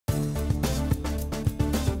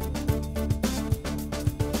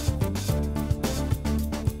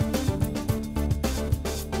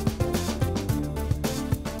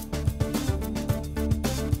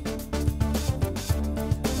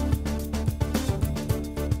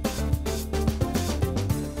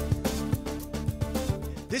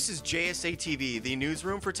This is JSA TV, the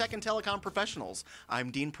newsroom for tech and telecom professionals.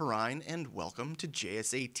 I'm Dean Perrine, and welcome to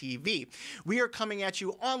JSA TV. We are coming at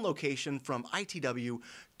you on location from ITW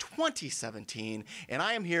 2017, and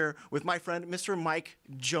I am here with my friend, Mr. Mike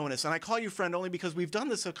Jonas. And I call you friend only because we've done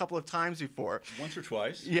this a couple of times before. Once or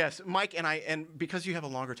twice. Yes, Mike and because you have a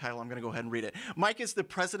longer title, I'm going to go ahead and read it. Mike is the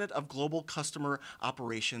President of Global Customer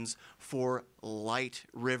Operations for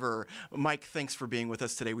LightRiver. Mike, thanks for being with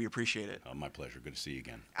us today. We appreciate it. My pleasure. Good to see you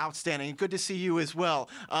again. Outstanding. Good to see you as well.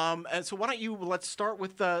 And so why don't you, let's start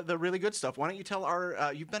with the really good stuff. Why don't you tell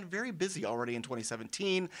our, you've been very busy already in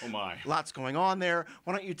 2017. Oh my. Lots going on there.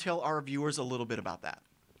 Why don't you tell our viewers a little bit about that?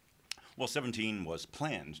 Well, 17 was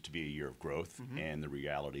planned to be a year of growth, and the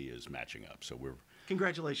reality is matching up. So we're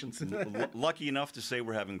Congratulations. lucky enough to say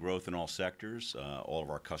we're having growth in all sectors. All of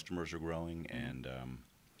our customers are growing, and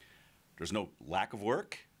there's no lack of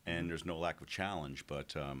work, and there's no lack of challenge,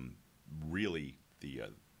 but really the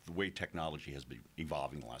way technology has been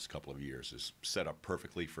evolving the last couple of years is set up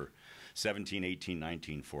perfectly for 17, 18,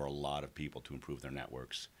 19 for a lot of people to improve their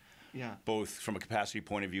networks. Yeah. Both from a capacity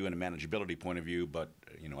point of view and a manageability point of view, but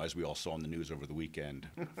as we all saw in the news over the weekend,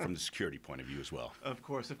 from the security point of view as well. Of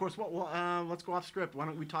course, of course. Well, let's go off script. Why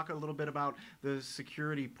don't we talk a little bit about the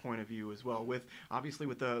security point of view as well? With obviously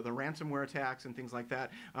with the ransomware attacks and things like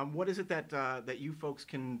that. What is it that that you folks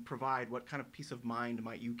can provide? What kind of peace of mind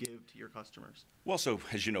might you give to your customers? Well, so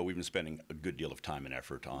as you know, we've been spending a good deal of time and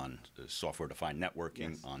effort on software-defined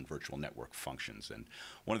networking, Yes. on virtual network functions, and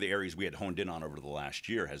one of the areas we had honed in on over the last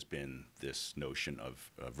year has been this notion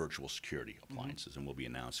of virtual security appliances, and we'll be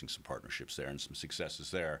announcing some partnerships there and some successes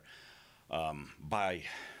there. By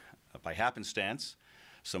happenstance,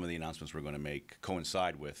 some of the announcements we're going to make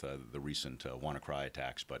coincide with the recent WannaCry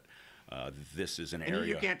attacks, but this is an area.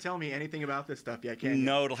 You can't tell me anything about this stuff yet, can you?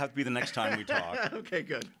 No, it'll have to be the next time we talk. Okay,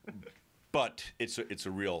 good. But it's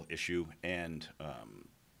a real issue, and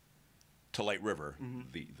to LightRiver,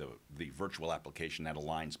 the virtual application that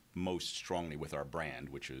aligns most strongly with our brand,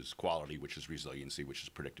 which is quality, which is resiliency, which is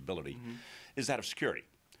predictability, is that of security.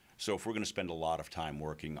 So if we're going to spend a lot of time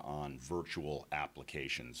working on virtual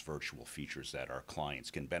applications, virtual features that our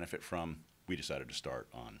clients can benefit from, we decided to start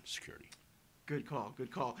on security. Good call,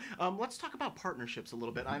 good call. Let's talk about partnerships a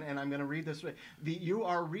little bit, and I'm going to read this. You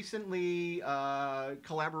are recently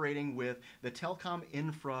collaborating with the Telecom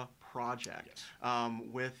Infra project, yes.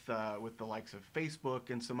 With the likes of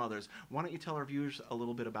Facebook and some others. Why don't you tell our viewers a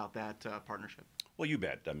little bit about that partnership? Well, you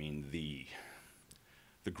bet. I mean, the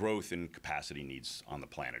growth in capacity needs on the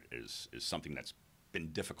planet is something that's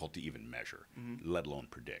been difficult to even measure, let alone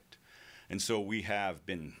predict. And so we have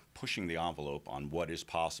been pushing the envelope on what is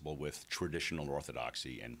possible with traditional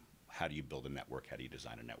orthodoxy and how do you build a network, how do you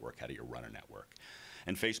design a network, how do you run a network.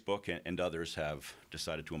 And Facebook and others have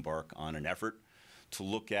decided to embark on an effort to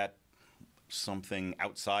look at something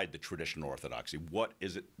outside the traditional orthodoxy. What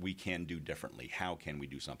is it we can do differently? How can we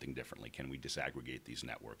do something differently? Can we disaggregate these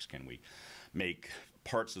networks? Can we make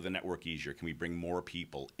parts of the network easier? Can we bring more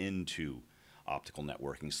people into optical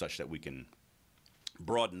networking such that we can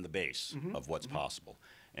broaden the base of what's possible?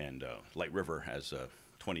 And LightRiver has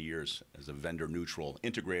 20 years as a vendor-neutral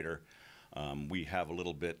integrator. We have a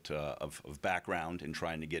little bit of background in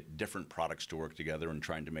trying to get different products to work together and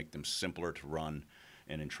trying to make them simpler to run,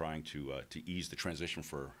 and in trying to ease the transition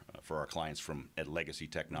for our clients from a legacy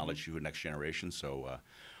technology to a next generation. So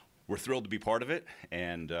we're thrilled to be part of it,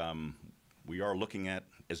 and we are looking at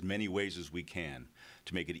as many ways as we can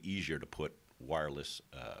to make it easier to put wireless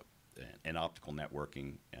and optical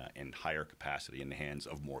networking and higher capacity in the hands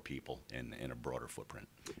of more people in a broader footprint.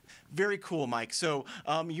 Very cool, Mike. So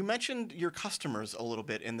you mentioned your customers a little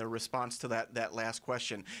bit in the response to that last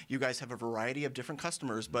question. You guys have a variety of different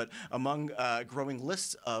customers, but among growing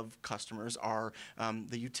lists of customers are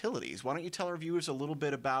the utilities. Why don't you tell our viewers a little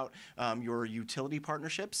bit about your utility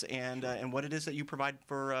partnerships and what it is that you provide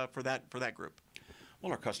for that group?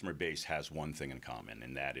 Well, our customer base has one thing in common,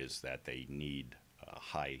 and that is that they need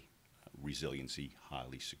high resiliency,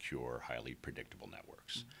 highly secure, highly predictable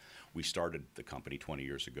networks. We started the company 20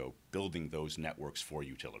 years ago building those networks for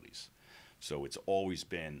utilities. So it's always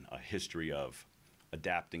been a history of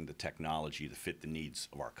adapting the technology to fit the needs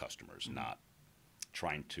of our customers, not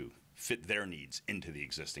trying to fit their needs into the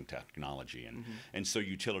existing technology. And so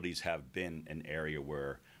utilities have been an area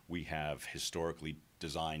where we have historically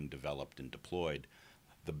designed, developed, and deployed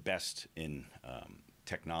the best in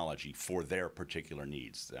technology for their particular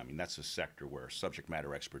needs. I mean, that's a sector where subject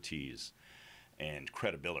matter expertise and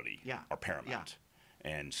credibility are paramount.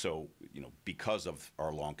 And so, because of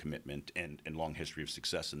our long commitment and long history of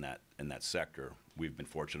success in that sector, we've been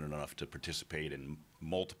fortunate enough to participate in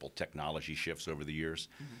multiple technology shifts over the years.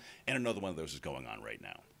 And another one of those is going on right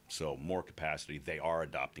now. So more capacity. They are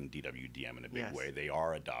adopting DWDM in a big way. They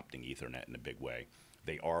are adopting Ethernet in a big way.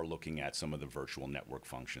 They are looking at some of the virtual network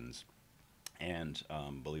functions. And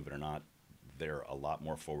believe it or not, they're a lot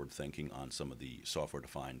more forward-thinking on some of the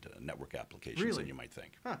software-defined network applications than you might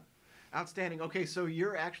think. Huh. Outstanding. Okay, so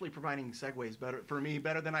you're actually providing segues better for me,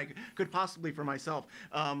 better than I could possibly for myself.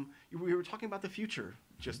 We were talking about the future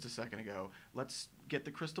just a second ago. Let's get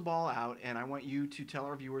the crystal ball out, and I want you to tell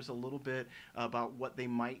our viewers a little bit about what they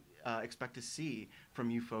might expect to see from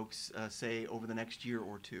you folks, say, over the next year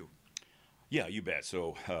or two. Yeah, you bet.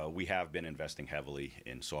 So we have been investing heavily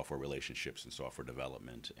in software relationships and software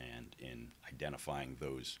development and in identifying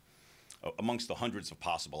those amongst the hundreds of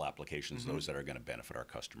possible applications, those that are going to benefit our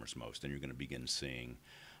customers most. And you're going to begin seeing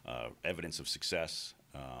evidence of success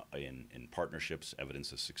in partnerships,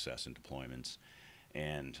 evidence of success in deployments,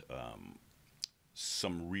 and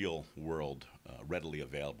some real-world, readily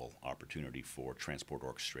available opportunity for transport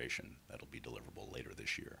orchestration that'll be deliverable later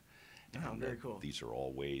this year. Oh, very cool. These are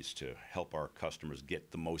all ways to help our customers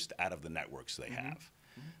get the most out of the networks they have.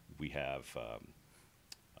 We have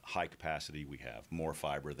high capacity, we have more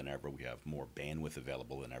fiber than ever, we have more bandwidth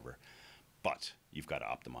available than ever, but you've got to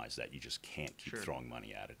optimize that. You just can't keep throwing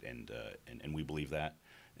money at it, and we believe that,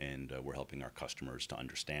 and we're helping our customers to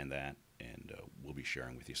understand that, and we'll be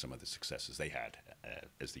sharing with you some of the successes they had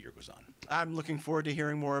as the year goes on. I'm looking forward to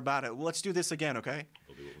hearing more about it. Well, let's do this again, okay?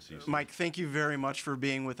 We'll do it. We'll see you soon. Mike, thank you very much for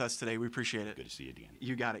being with us today. We appreciate it. Good to see you, Dan.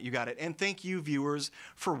 You got it. You got it. And thank you, viewers,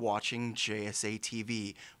 for watching JSA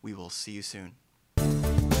TV. We will see you soon.